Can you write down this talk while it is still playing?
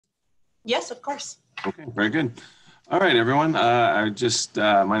Yes, of course. Okay, very good. All right, everyone.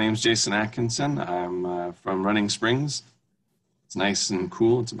 My name's Jason Atkinson. I'm from Running Springs. It's nice and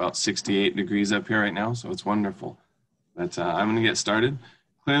cool. It's about 68 degrees up here right now, so it's wonderful. But I'm going to get started.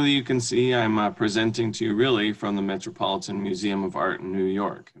 Clearly, you can see I'm presenting to you really from the Metropolitan Museum of Art in New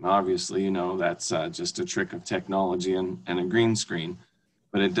York. And obviously, you know, that's just a trick of technology and a green screen.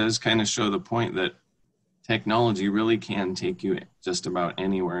 But it does kind of show the point that technology really can take you just about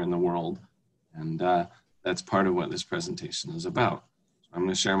anywhere in the world. And that's part of what this presentation is about. So I'm going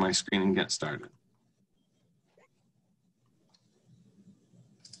to share my screen and get started.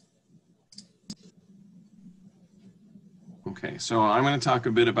 Okay, so I'm going to talk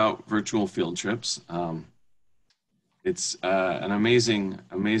a bit about virtual field trips. It's an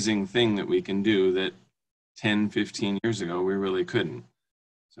amazing thing that we can do that 10, 15 years ago we really couldn't.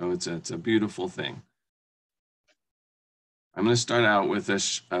 So it's a beautiful thing. I'm going to start out with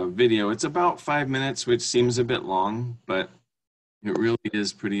a video. It's about 5 minutes, which seems a bit long, but it really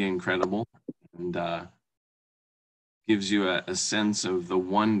is pretty incredible and gives you a sense of the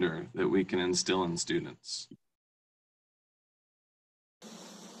wonder that we can instill in students.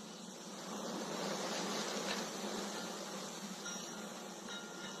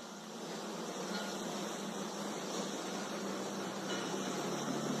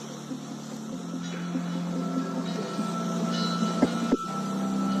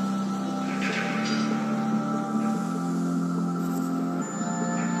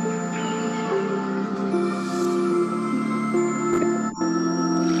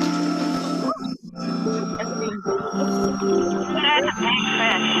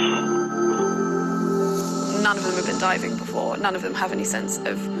 None of them have been diving before. None of them have any sense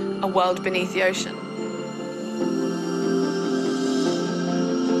of a world beneath the ocean.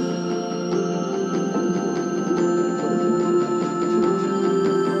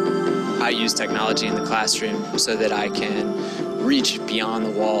 I use technology in the classroom so that I can reach beyond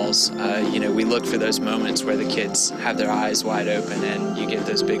the walls. We look for those moments where the kids have their eyes wide open and you get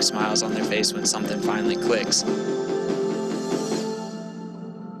those big smiles on their face when something finally clicks.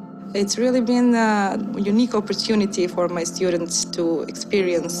 It's really been a unique opportunity for my students to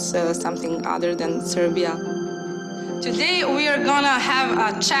experience something other than Serbia. Today we are gonna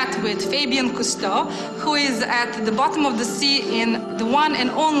have a chat with Fabian Cousteau, who is at the bottom of the sea in the one and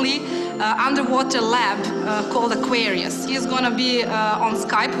only underwater lab called Aquarius. He's gonna be on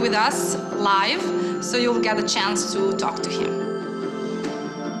Skype with us live, so you'll get a chance to talk to him.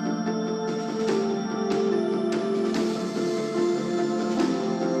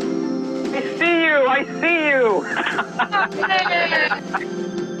 I see you!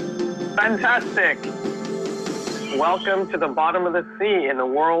 Fantastic! Welcome to the bottom of the sea in the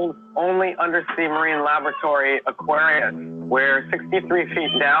world's only undersea marine laboratory, Aquarius. We're 63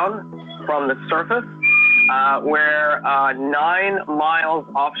 feet down from the surface. We're 9 miles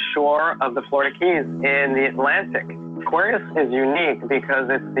offshore of the Florida Keys in the Atlantic. Aquarius is unique because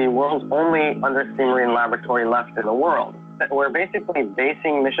it's the world's only undersea marine laboratory left in the world. We're basically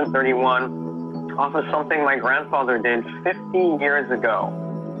basing Mission 31 off of something my grandfather did 50 years ago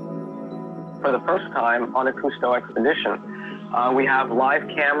for the first time on a Cousteau expedition. We have live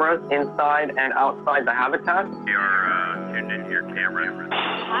cameras inside and outside the habitat. You're tuned into your camera.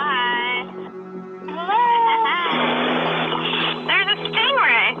 Hi. Hello. There's a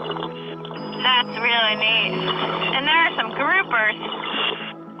stingray. That's really neat. And there are some groupers.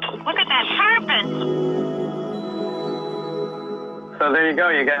 Look at that tarpon. So there you go,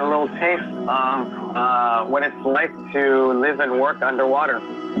 you get a little taste of what it's like to live and work underwater.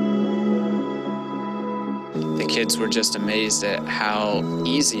 The kids were just amazed at how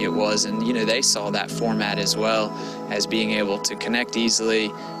easy it was, and they saw that format as well as being able to connect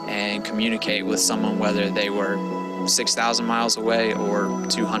easily and communicate with someone whether they were 6,000 miles away or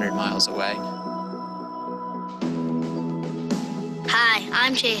 200 miles away. Hi,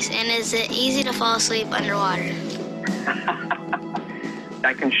 I'm Chase, and is it easy to fall asleep underwater?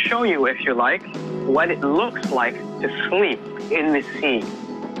 I can show you, if you like, what it looks like to sleep in the sea.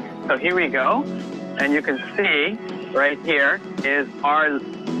 So here we go, and you can see right here is our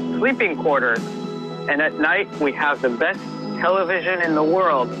sleeping quarters. And at night, we have the best television in the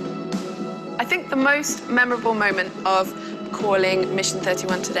world. I think the most memorable moment of calling Mission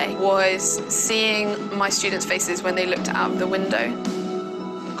 31 today was seeing my students' faces when they looked out of the window.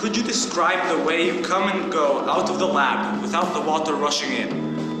 Could you describe the way you come and go out of the lab without the water rushing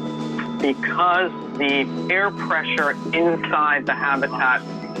in? Because the air pressure inside the habitat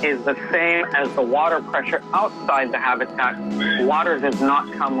is the same as the water pressure outside the habitat, water does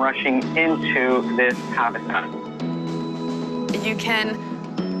not come rushing into this habitat. You can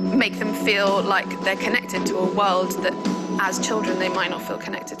make them feel like they're connected to a world that as children they might not feel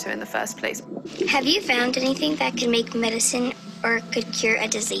connected to in the first place. Have you found anything that could make medicine or could cure a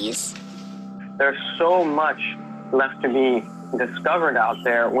disease? There's so much left to be discovered out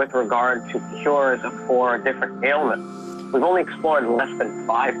there with regard to cures for different ailments. We've only explored less than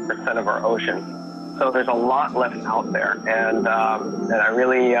 5% of our ocean. So there's a lot left out there, and I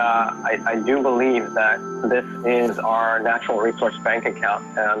really, I do believe that this is our natural resource bank account,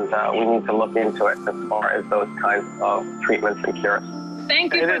 and we need to look into it as far as those kinds of treatments and cures.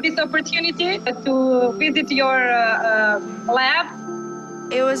 Thank you for this opportunity to visit your lab.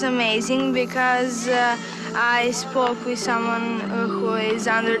 It was amazing because I spoke with someone who is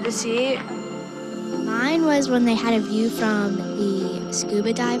under the sea. Mine was when they had a view from the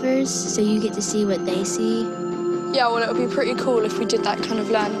scuba divers, so you get to see what they see. Yeah, well, it would be pretty cool if we did that kind of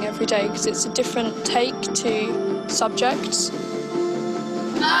learning every day because it's a different take to subjects.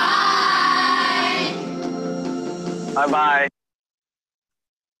 Bye! Bye-bye.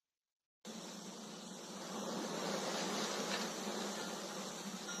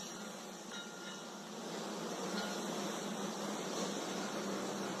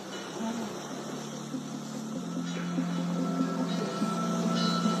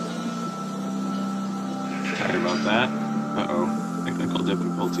 Sorry about that. Uh-oh, technical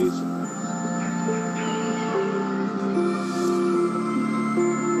difficulties.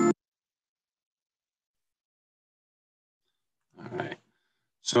 All right.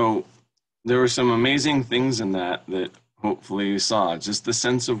 So there were some amazing things in that hopefully you saw. Just the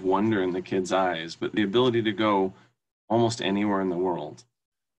sense of wonder in the kids' eyes, but the ability to go almost anywhere in the world.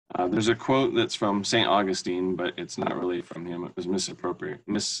 There's a quote that's from St. Augustine, but it's not really from him. It was misattributed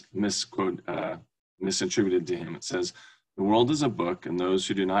to him. It says, "The world is a book, and those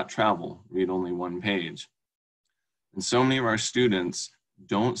who do not travel read only one page." And so many of our students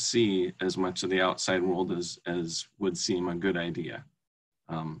don't see as much of the outside world as would seem a good idea.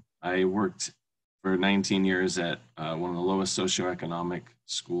 I worked for 19 years at one of the lowest socioeconomic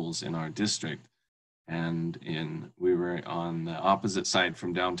schools in our district, and we were on the opposite side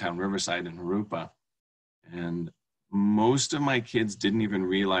from downtown Riverside in Jurupa, and most of my kids didn't even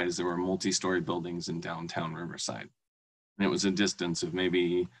realize there were multi-story buildings in downtown Riverside. And it was a distance of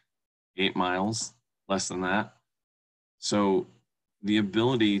maybe 8 miles, less than that. So the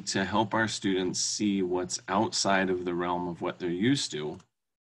ability to help our students see what's outside of the realm of what they're used to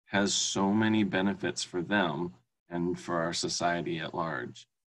has so many benefits for them and for our society at large.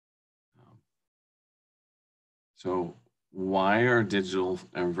 So why are digital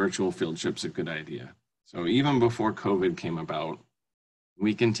and virtual field trips a good idea? So even before COVID came about,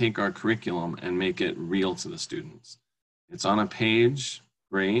 we can take our curriculum and make it real to the students. It's on a page,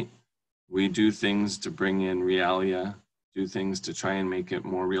 great. We do things to bring in realia, do things to try and make it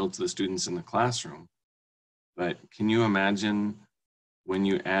more real to the students in the classroom. But can you imagine when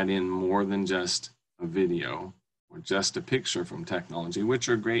you add in more than just a video or just a picture from technology, which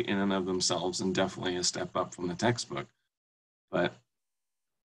are great in and of themselves and definitely a step up from the textbook, but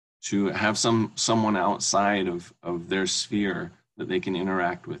to have someone outside of their sphere that they can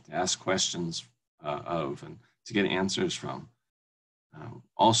interact with, ask questions of, and to get answers from.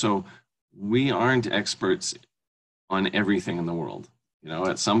 Also, we aren't experts on everything in the world. You know,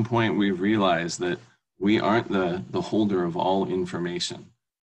 at some point we've realized that we aren't the holder of all information.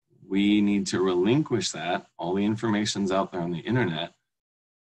 We need to relinquish that. All the information's out there on the internet.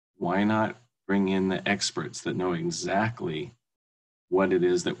 Why not bring in the experts that know exactly what it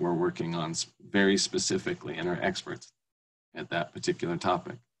is that we're working on very specifically and are experts at that particular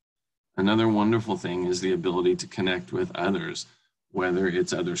topic? Another wonderful thing is the ability to connect with others, whether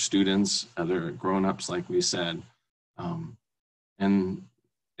it's other students, other grown-ups, like we said. And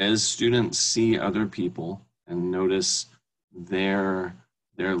as students see other people and notice their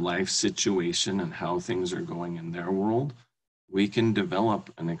life situation and how things are going in their world, we can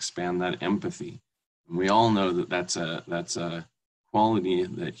develop and expand that empathy. And we all know that that's a quality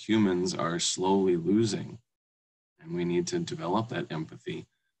that humans are slowly losing, and we need to develop that empathy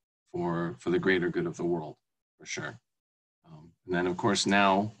for the greater good of the world, for sure. And then, of course,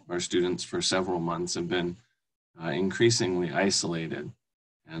 now our students for several months have been increasingly isolated,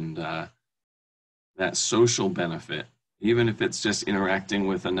 and that social benefit, even if it's just interacting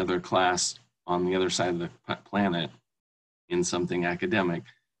with another class on the other side of the planet in something academic,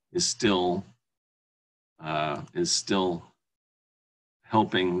 is still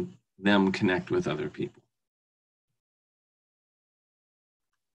helping them connect with other people.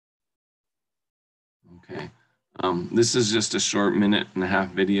 Okay, this is just a short 1.5-minute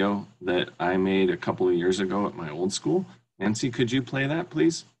video that I made a couple of years ago at my old school. Nancy, could you play that,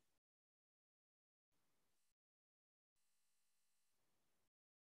 please?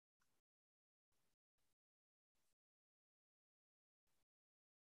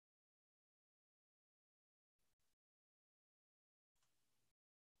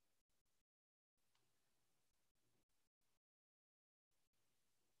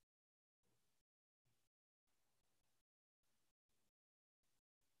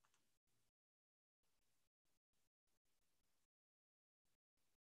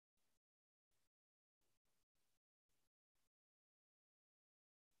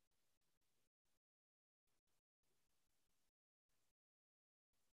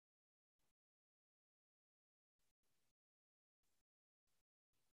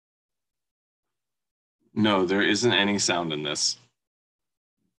 No, there isn't any sound in this.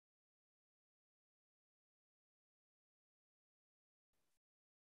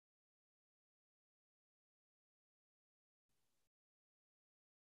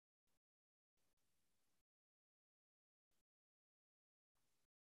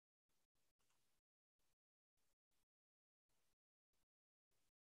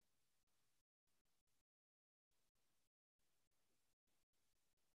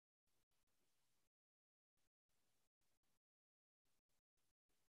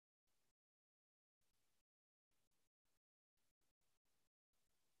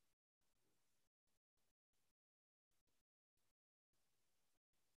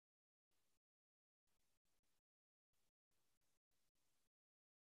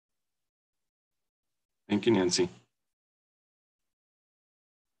 Thank you, Nancy.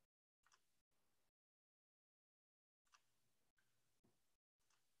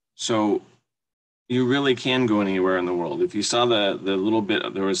 So you really can go anywhere in the world. If you saw the little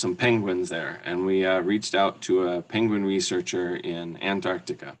bit, there was some penguins there, and we reached out to a penguin researcher in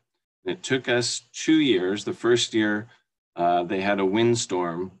Antarctica. It took us 2 years. The first year, they had a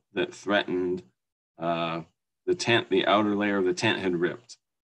windstorm that threatened the tent. The outer layer of the tent had ripped.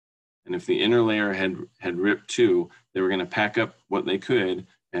 And if the inner layer had ripped too, they were going to pack up what they could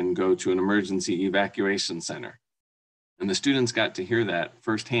and go to an emergency evacuation center. And the students got to hear that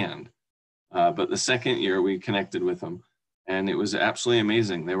firsthand. But the second year we connected with them, and it was absolutely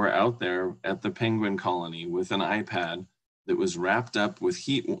amazing. They were out there at the penguin colony with an iPad that was wrapped up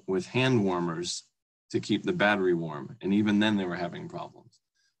with hand warmers to keep the battery warm. And even then they were having problems.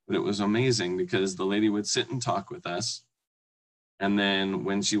 But it was amazing because the lady would sit and talk with us. And then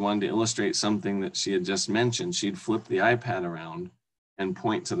when she wanted to illustrate something that she had just mentioned, she'd flip the iPad around and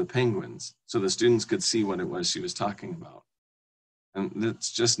point to the penguins so the students could see what it was she was talking about. And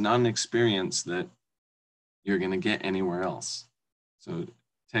it's just not an experience that you're going to get anywhere else. So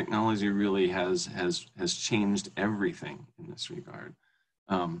technology really has changed everything in this regard.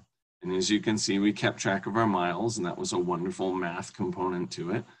 And as you can see, we kept track of our miles, and that was a wonderful math component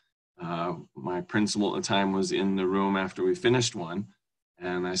to it. My principal at the time was in the room after we finished one,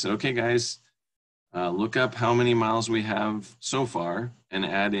 and I said, okay, guys, look up how many miles we have so far and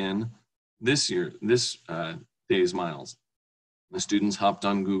add in this day's miles. The students hopped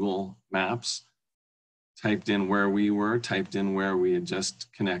on Google Maps, typed in where we were, typed in where we had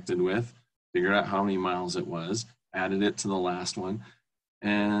just connected with, figured out how many miles it was, added it to the last one.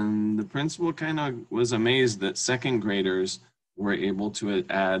 And the principal kind of was amazed that second graders were able to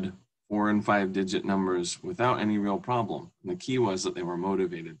add 4 and 5 digit numbers without any real problem. And the key was that they were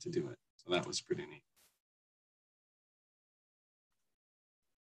motivated to do it. So that was pretty neat.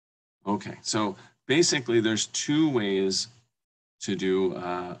 Okay, so basically there's 2 ways to do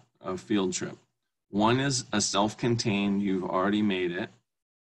a field trip. One is a self-contained, you've already made it,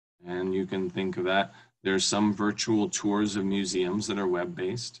 and you can think of that. There's some virtual tours of museums that are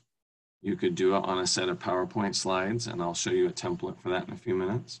web-based. You could do it on a set of PowerPoint slides, and I'll show you a template for that in a few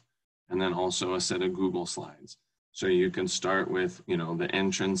minutes. And then also a set of Google slides. So you can start with, the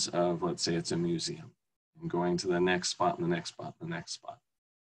entrance of, let's say it's a museum, and going to the next spot, and the next spot, and the next spot.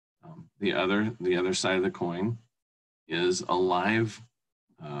 The other side of the coin is a live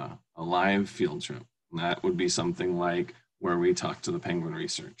field trip. And that would be something like where we talk to the penguin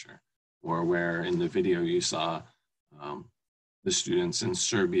researcher, or where in the video you saw the students in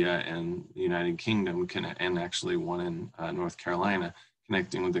Serbia and the United Kingdom and actually one in North Carolina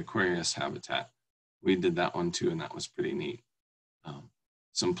connecting with Aquarius habitat. We did that one too, and that was pretty neat.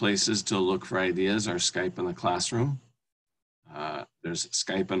 Some places to look for ideas are Skype in the classroom. There's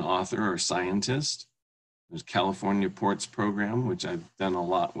Skype an author or scientist. There's California Ports Program, which I've done a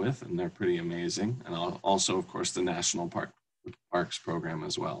lot with, and they're pretty amazing. And also, of course, the National Parks Program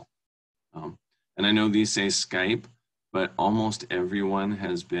as well. And I know these say Skype, but almost everyone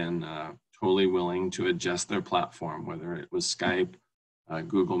has been totally willing to adjust their platform, whether it was Skype,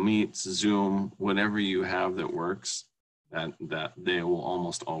 Google Meets, Zoom, whatever you have that works, that they will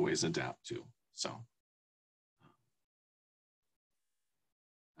almost always adapt to. So.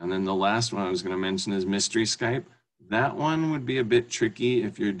 And then the last one I was going to mention is Mystery Skype. That one would be a bit tricky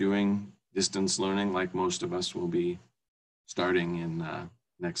if you're doing distance learning, like most of us will be starting in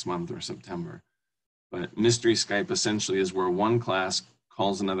next month or September. But Mystery Skype essentially is where one class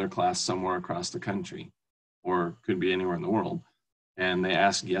calls another class somewhere across the country, or could be anywhere in the world, and they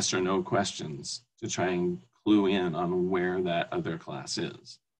ask yes or no questions to try and clue in on where that other class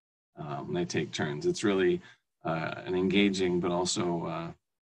is. They take turns. It's really an engaging, but also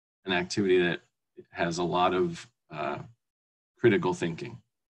an activity that has a lot of critical thinking.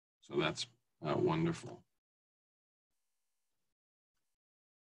 So that's wonderful.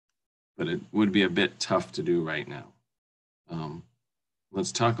 But it would be a bit tough to do right now.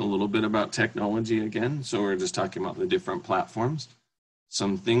 Let's talk a little bit about technology again. So we're just talking about the different platforms.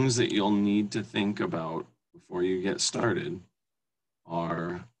 Some things that you'll need to think about before you get started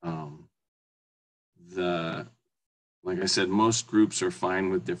are like I said, most groups are fine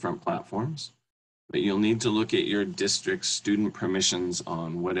with different platforms, but you'll need to look at your district's student permissions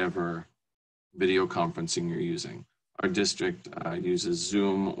on whatever video conferencing you're using. Our district uses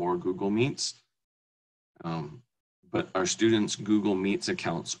Zoom or Google Meets, but our students' Google Meets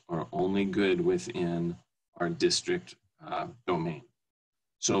accounts are only good within our district domain.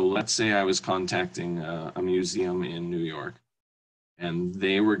 So let's say I was contacting a museum in New York, and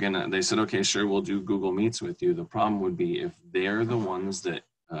they said, okay, sure, we'll do Google Meets with you. The problem would be if they're the ones that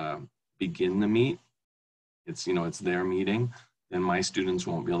begin the meet, it's their meeting, then my students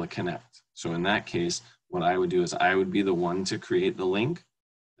won't be able to connect. So in that case, what I would do is I would be the one to create the link.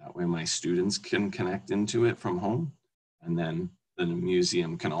 That way my students can connect into it from home. And then the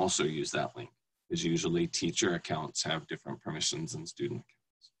museum can also use that link, because usually teacher accounts have different permissions than student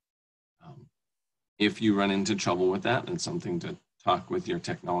accounts. If you run into trouble with that, it's something to talk with your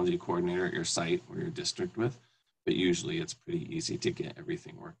technology coordinator at your site or your district with, but usually it's pretty easy to get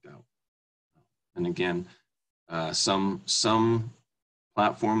everything worked out. And again, some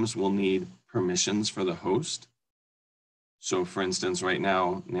platforms will need permissions for the host. So for instance, right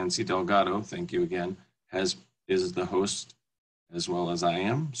now, Nancy Delgado, thank you again, is the host as well as I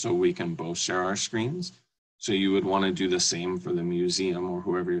am, so we can both share our screens. So you would want to do the same for the museum or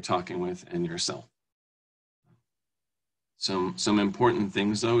whoever you're talking with and yourself. Some important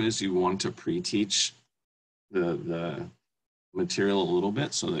things though is you want to pre-teach the material a little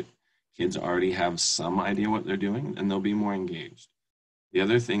bit so that kids already have some idea what they're doing and they'll be more engaged. The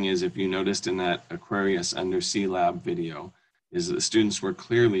other thing is, if you noticed in that Aquarius Undersea Lab video, is that the students were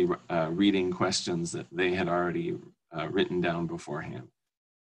clearly reading questions that they had already written down beforehand.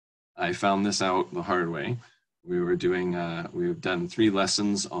 I found this out the hard way. We've done 3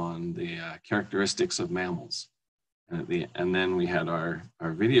 lessons on the characteristics of mammals. And then we had our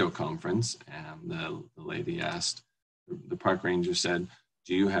video conference, and the lady asked, the park ranger said,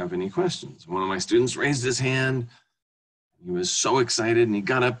 do you have any questions? One of my students raised his hand. He was so excited, and he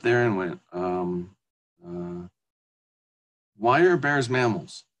got up there and went, why are bears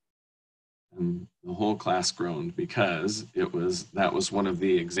mammals? And the whole class groaned, because that was one of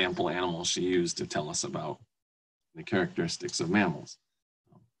the example animals she used to tell us about the characteristics of mammals.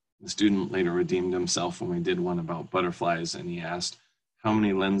 The student later redeemed himself when we did one about butterflies, and he asked, how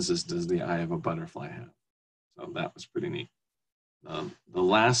many lenses does the eye of a butterfly have? So that was pretty neat. The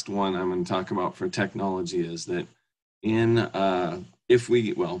last one I'm going to talk about for technology is that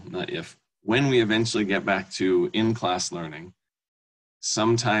when we eventually get back to in-class learning,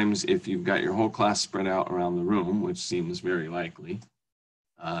 sometimes if you've got your whole class spread out around the room, which seems very likely,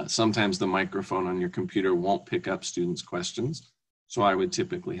 sometimes the microphone on your computer won't pick up students' questions. So I would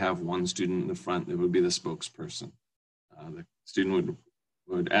typically have one student in the front that would be the spokesperson. The student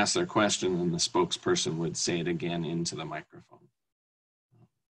would ask their question, and the spokesperson would say it again into the microphone.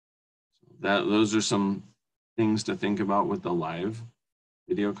 So those are some things to think about with the live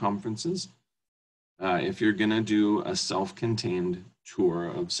video conferences. If you're gonna do a self-contained tour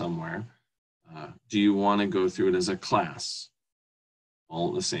of somewhere, do you wanna go through it as a class all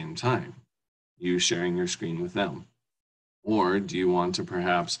at the same time, you sharing your screen with them? Or do you want to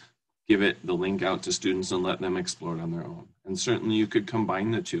perhaps give the link out to students and let them explore it on their own? And certainly you could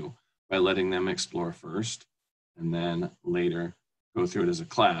combine the two by letting them explore first and then later go through it as a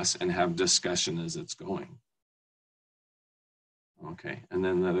class and have discussion as it's going. Okay, and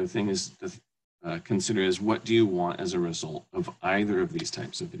then the other thing is to consider is, what do you want as a result of either of these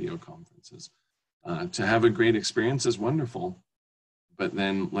types of video conferences? To have a great experience is wonderful, but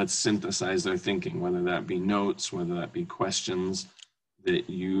then let's synthesize their thinking, whether that be notes, whether that be questions that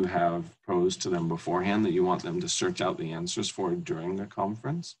you have posed to them beforehand that you want them to search out the answers for during the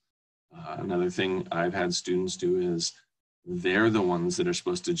conference. Another thing I've had students do is they're the ones that are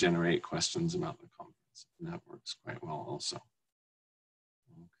supposed to generate questions about the conference, and that works quite well also.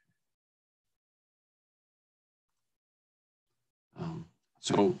 I'm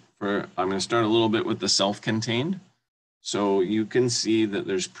going to start a little bit with the self-contained. So you can see that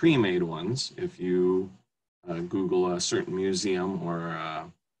there's pre-made ones. If you Google a certain museum or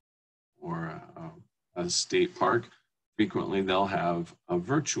a state park, frequently they'll have a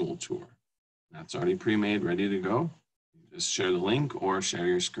virtual tour. That's already pre-made, ready to go. You just share the link or share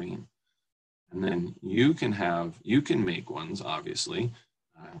your screen. And then you can make ones, obviously.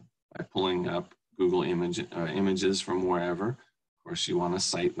 by pulling up Google images from wherever. Of course, you want to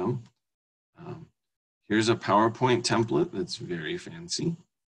cite them. Here's a PowerPoint template that's very fancy.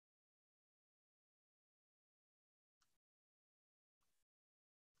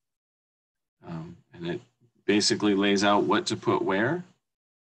 And it basically lays out what to put where.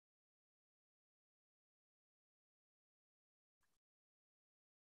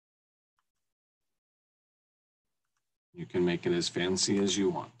 You can make it as fancy as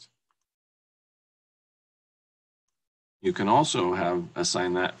you want. You can also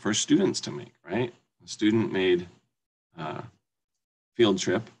assign that for students to make, right? A student made field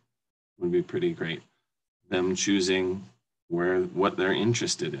trip would be pretty great. Them choosing what they're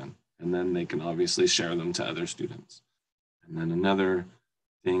interested in, and then they can obviously share them to other students. And then another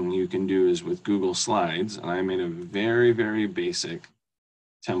thing you can do is with Google Slides, and I made a very, very basic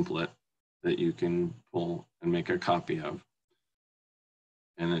template that you can pull and make a copy of.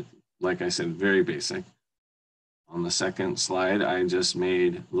 And it, like I said, very basic. On the second slide, I just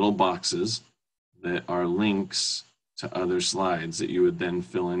made little boxes that are links to other slides that you would then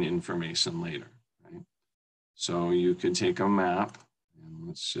fill in information later, right? So you could take a map, and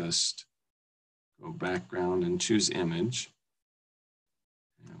let's just go background and choose image.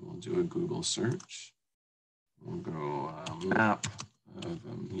 And we'll do a Google search. We'll go map of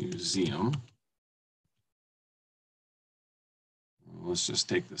a museum. Let's just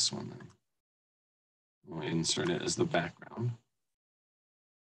take this one then. We'll insert it as the background.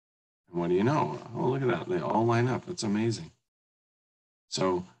 And what do you know? Oh, look at that. They all line up. That's amazing.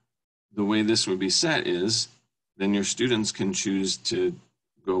 So the way this would be set is then your students can choose to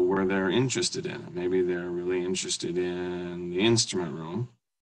go where they're interested in. Maybe they're really interested in the instrument room.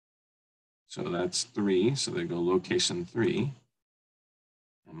 So that's 3. So they go location 3.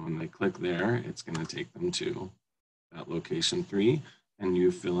 And when they click there, it's going to take them to that location 3. And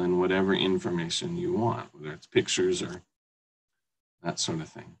you fill in whatever information you want, whether it's pictures or that sort of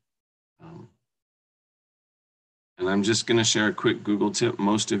thing. And I'm just going to share a quick Google tip.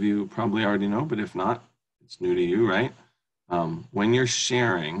 Most of you probably already know, but if not, it's new to you, right? When you're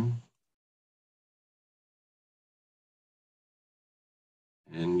sharing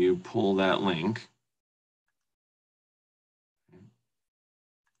and you pull that link,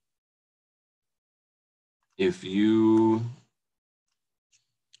 if you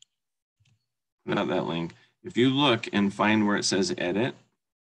put out that link, if you look and find where it says edit,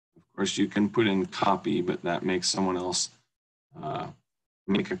 of course you can put in copy, but that makes someone else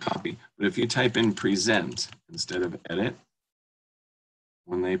make a copy. But if you type in present instead of edit,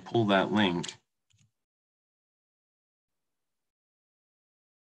 when they pull that link,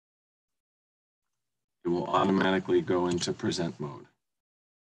 it will automatically go into present mode.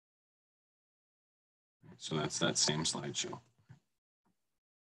 So that's that same slideshow.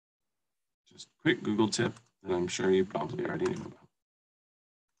 Just a quick Google tip that I'm sure you probably already knew about.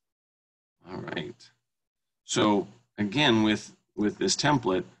 All right. So again, with this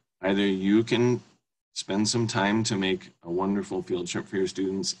template, either you can spend some time to make a wonderful field trip for your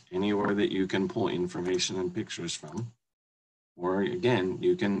students anywhere that you can pull information and pictures from, or again,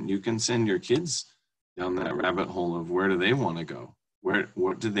 you can send your kids down that rabbit hole of where do they want to go,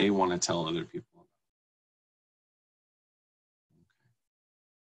 what do they want to tell other people.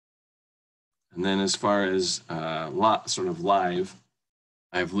 And then as far as sort of live,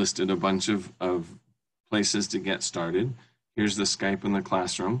 I've listed a bunch of places to get started. Here's the Skype in the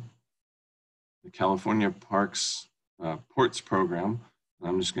classroom, the California Ports program.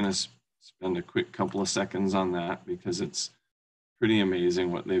 I'm just going to spend a quick couple of seconds on that because it's pretty amazing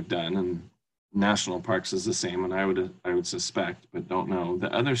what they've done. And national parks is the same, and I would suspect, but don't know,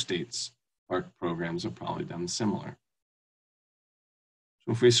 that other states' park programs have probably done similar.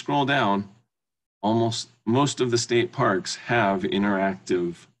 So if we scroll down, most of the state parks have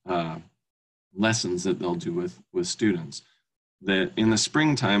interactive lessons that they'll do with students. That in the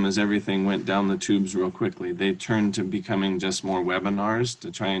springtime, as everything went down the tubes real quickly, they turned to becoming just more webinars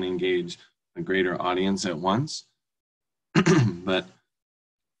to try and engage a greater audience at once. But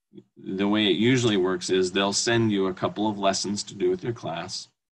the way it usually works is they'll send you a couple of lessons to do with your class.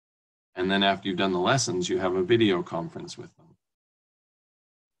 And then after you've done the lessons, you have a video conference with them.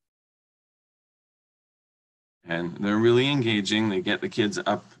 And they're really engaging. They get the kids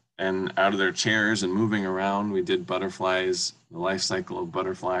up and out of their chairs and moving around. We did butterflies, the life cycle of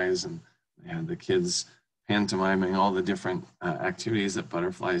butterflies, and they had the kids pantomiming all the different activities that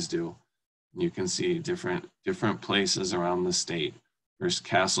butterflies do. You can see different places around the state. First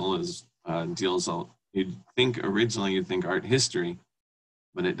Castle is originally you'd think art history,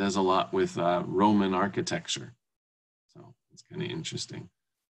 but it does a lot with Roman architecture. So it's kind of interesting.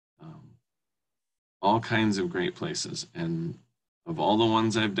 All kinds of great places. And of all the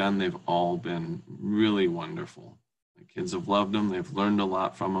ones I've done, they've all been really wonderful. The kids have loved them. They've learned a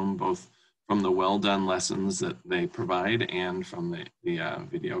lot from them, both from the well-done lessons that they provide and from the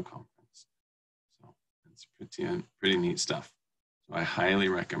video conference. So it's pretty neat stuff. So I highly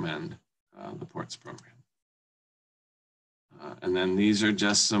recommend the Ports program. And then these are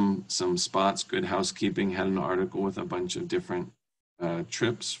just some spots. Good Housekeeping had an article with a bunch of different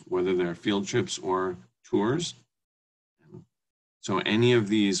trips, whether they're field trips or tours. So any of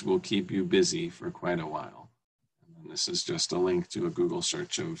these will keep you busy for quite a while. And this is just a link to a Google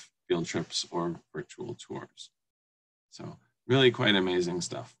search of field trips or virtual tours. So really quite amazing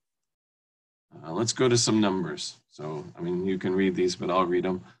stuff. Let's go to some numbers. So, I mean, you can read these, but I'll read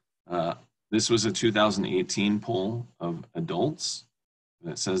them. This was a 2018 poll of adults.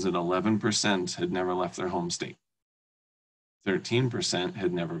 And it says that 11% had never left their home state. 13%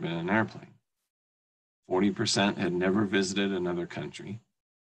 had never been in an airplane. 40% had never visited another country.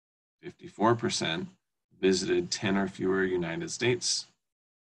 54% visited 10 or fewer United States.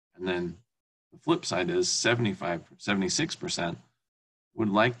 And then the flip side is 76% would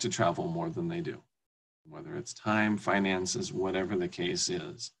like to travel more than they do, whether it's time, finances, whatever the case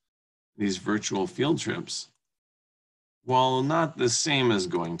is. These virtual field trips, while not the same as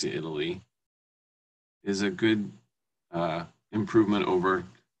going to Italy, is a good improvement over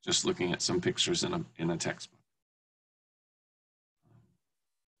just looking at some pictures in a textbook.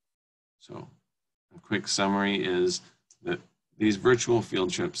 So a quick summary is that these virtual field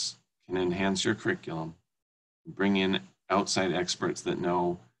trips can enhance your curriculum, bring in outside experts that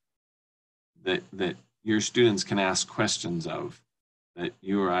know that your students can ask questions of that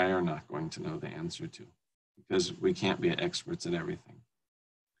you or I are not going to know the answer to, because we can't be experts at everything.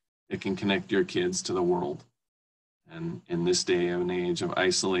 It can connect your kids to the world. And in this day and age of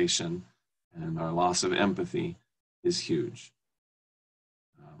isolation and our loss of empathy is huge.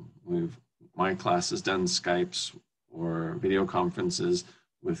 My class has done Skypes or video conferences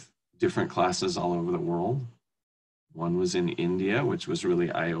with different classes all over the world. One was in India, which was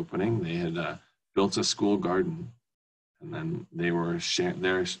really eye-opening. They had built a school garden, and then they were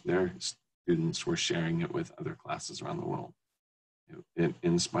their students were sharing it with other classes around the world. It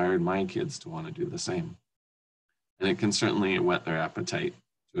inspired my kids to want to do the same. And it can certainly whet their appetite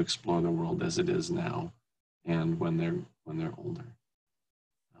to explore the world as it is now and when they're older.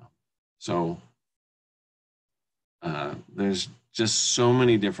 So there's just so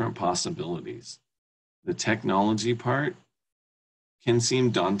many different possibilities. The technology part can seem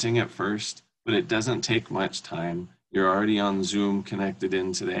daunting at first, but it doesn't take much time. You're already on Zoom connected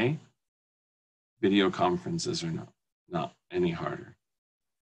in today. Video conferences are not any harder.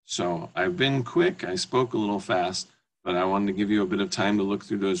 So I've been quick, I spoke a little fast, but I wanted to give you a bit of time to look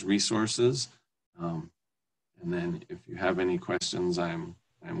through those resources. And then if you have any questions, I'm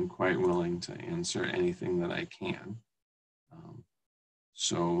quite willing to answer anything that I can.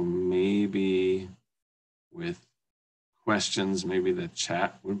 So maybe with questions, maybe the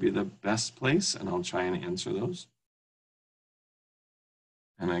chat would be the best place, and I'll try and answer those.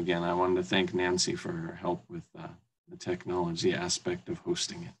 And again, I wanted to thank Nancy for her help with the technology aspect of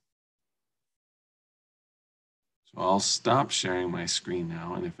hosting it. So I'll stop sharing my screen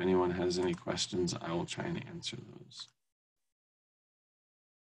now, and if anyone has any questions, I will try and answer those.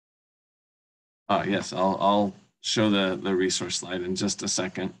 Yes, I'll show the resource slide in just a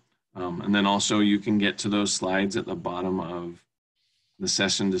second. And then also you can get to those slides at the bottom of the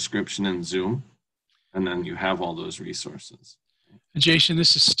session description in Zoom, and then you have all those resources. Jason,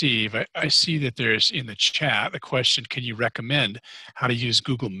 this is Steve. I see that there's in the chat a question, can you recommend how to use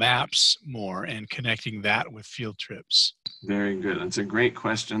Google Maps more and connecting that with field trips? Very good. It's a great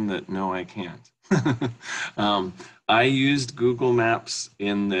question that no, I can't. I used Google Maps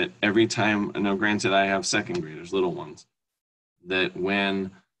in that every time, now granted I have second graders, little ones, that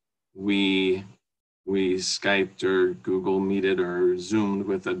when we Skyped or Google Meeted or Zoomed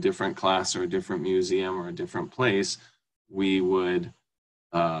with a different class or a different museum or a different place, we would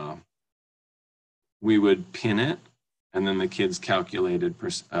pin it, and then the kids calculated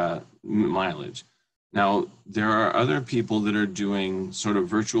mileage. Now, there are other people that are doing sort of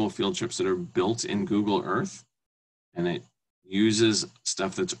virtual field trips that are built in Google Earth, and it uses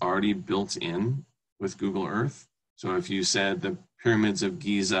stuff that's already built in with Google Earth. So if you said the pyramids of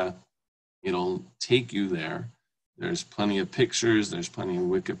Giza, it'll take you there. There's plenty of pictures, there's plenty of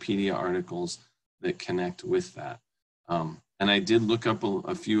Wikipedia articles that connect with that. And I did look up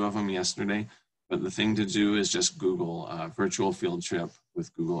a few of them yesterday, but the thing to do is just Google virtual field trip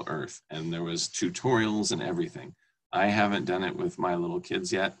with Google Earth. And there was tutorials and everything. I haven't done it with my little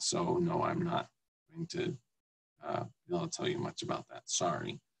kids yet, so no, I'm not going to be able to tell you much about that.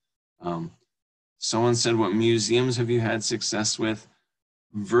 Sorry. Someone said, what museums have you had success with?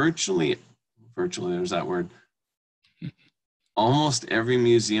 Virtually, there's that word. Almost every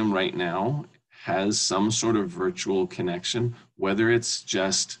museum right now has some sort of virtual connection, whether it's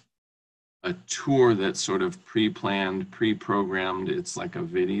just a tour that's sort of pre-planned, pre-programmed, it's like a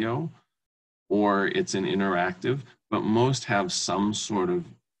video, or it's an interactive, but most have some sort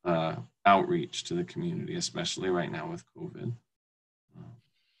of outreach to the community, especially right now with COVID.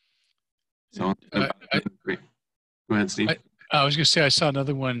 So great. Go ahead, Steve. I was going to say, I saw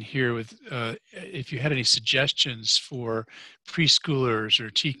another one here with, if you had any suggestions for preschoolers or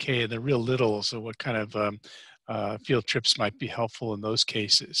TK and the real littles, so what kind of field trips might be helpful in those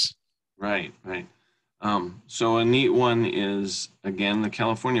cases? Right. So a neat one is, again, the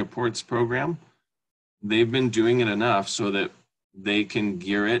California Ports Program. They've been doing it enough so that they can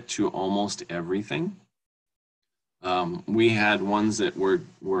gear it to almost everything. We had ones that were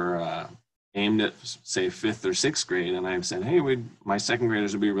aimed at, say, 5th or 6th grade, and I've said, hey, my second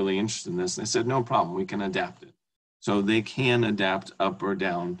graders would be really interested in this. And they said, no problem, we can adapt it. So they can adapt up or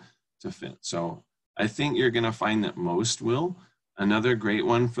down to fit. So I think you're going to find that most will. Another great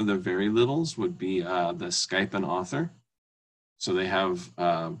one for the very littles would be the Skype an Author. So they have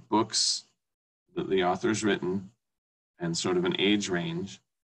books that the author's written and sort of an age range.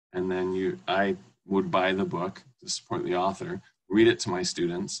 And then I would buy the book to support the author, read it to my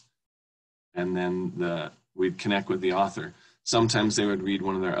students, and then we'd connect with the author. Sometimes they would read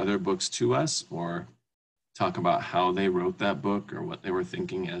one of their other books to us or talk about how they wrote that book or what they were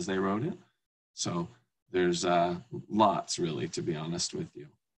thinking as they wrote it. So there's lots, really, to be honest with you.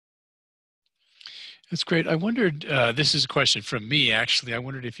 That's great. I wondered, this is a question from me, actually. I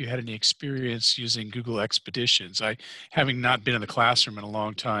wondered if you had any experience using Google Expeditions. Having not been in the classroom in a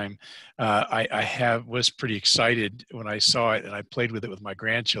long time, was pretty excited when I saw it, and I played with it with my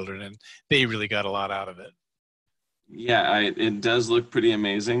grandchildren, and they really got a lot out of it. Yeah, it does look pretty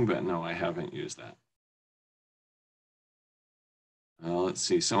amazing, but no, I haven't used that. Let's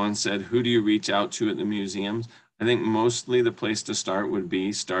see. Someone said, who do you reach out to at the museums? I think mostly the place to start would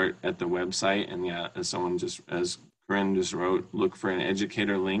be start at the website. And yeah, as Corinne just wrote, look for an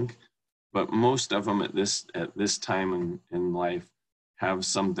educator link. But most of them at this time in life have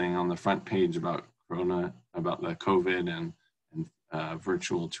something on the front page about Corona, about the COVID and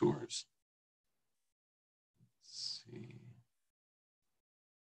virtual tours. Let's see.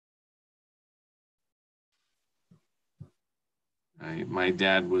 My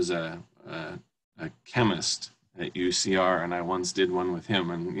dad was a chemist at UCR, and I once did one with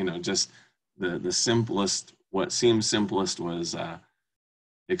him, and just the simplest, what seemed simplest was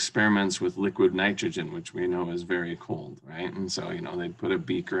experiments with liquid nitrogen, which we know is very cold, right? And so they'd put a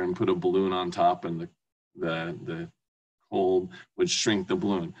beaker and put a balloon on top, and the cold would shrink the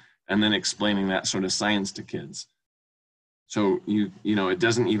balloon, and then explaining that sort of science to kids. So it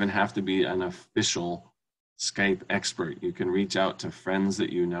doesn't even have to be an official Skype expert. You can reach out to friends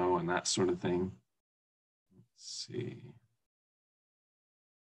that you know and that sort of thing. Let's see.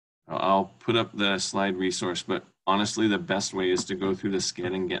 I'll put up the slide resource, but honestly, the best way is to go through the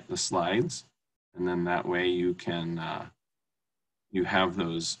skit and get the slides. And then that way you can, you have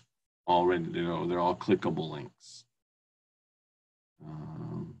those all ready to go. They're all clickable links.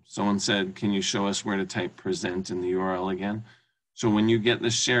 Someone said, can you show us where to type present in the URL again? So when you get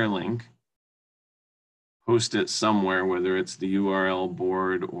the share link, post it somewhere, whether it's the URL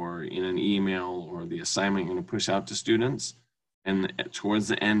board or in an email or the assignment you're going to push out to students. And towards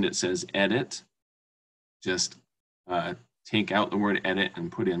the end, it says edit. Just take out the word edit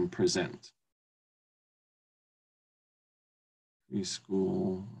and put in present.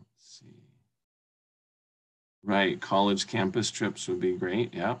 Preschool, let's see. Right, college campus trips would be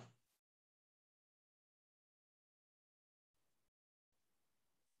great, yeah.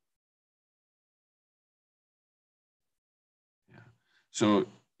 So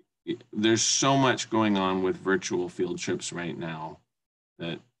there's so much going on with virtual field trips right now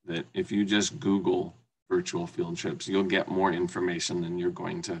that if you just Google virtual field trips, you'll get more information than you're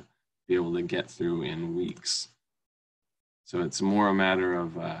going to be able to get through in weeks. So it's more a matter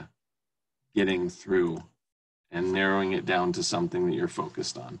of getting through and narrowing it down to something that you're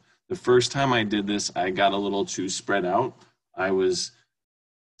focused on. The first time I did this, I got a little too spread out. I was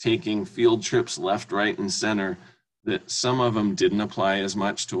taking field trips left, right, and center that some of them didn't apply as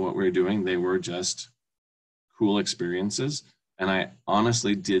much to what we were doing. They were just cool experiences. And I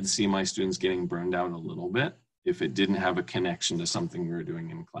honestly did see my students getting burned out a little bit if it didn't have a connection to something we were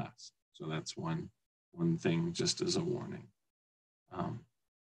doing in class. So that's one one thing just as a warning.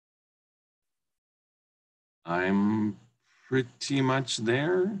 I'm pretty much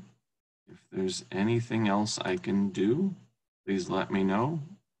there. If there's anything else I can do, please let me know.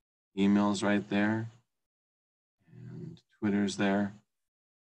 Email's right there, and Twitter's there.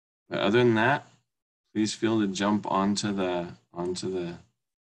 But other than that, please feel to jump onto the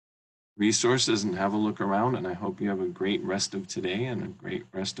resources and have a look around. And I hope you have a great rest of today and a great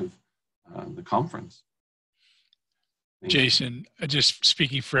rest of the conference. Jason, just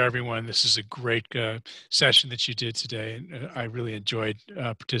speaking for everyone, this is a great session that you did today, and I really enjoyed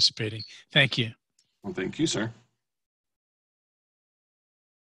participating. Thank you. Well, thank you, sir.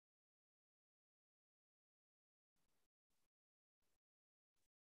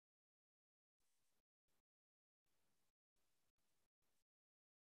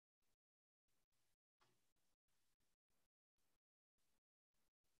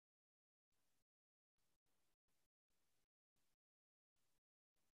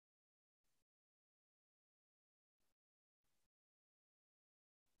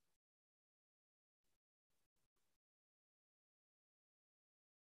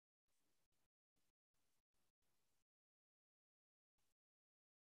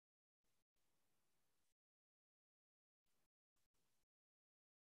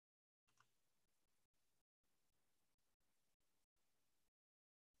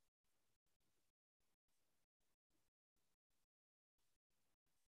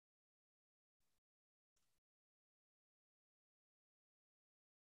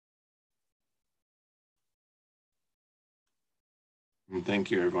 And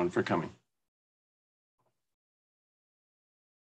thank you, everyone, for coming.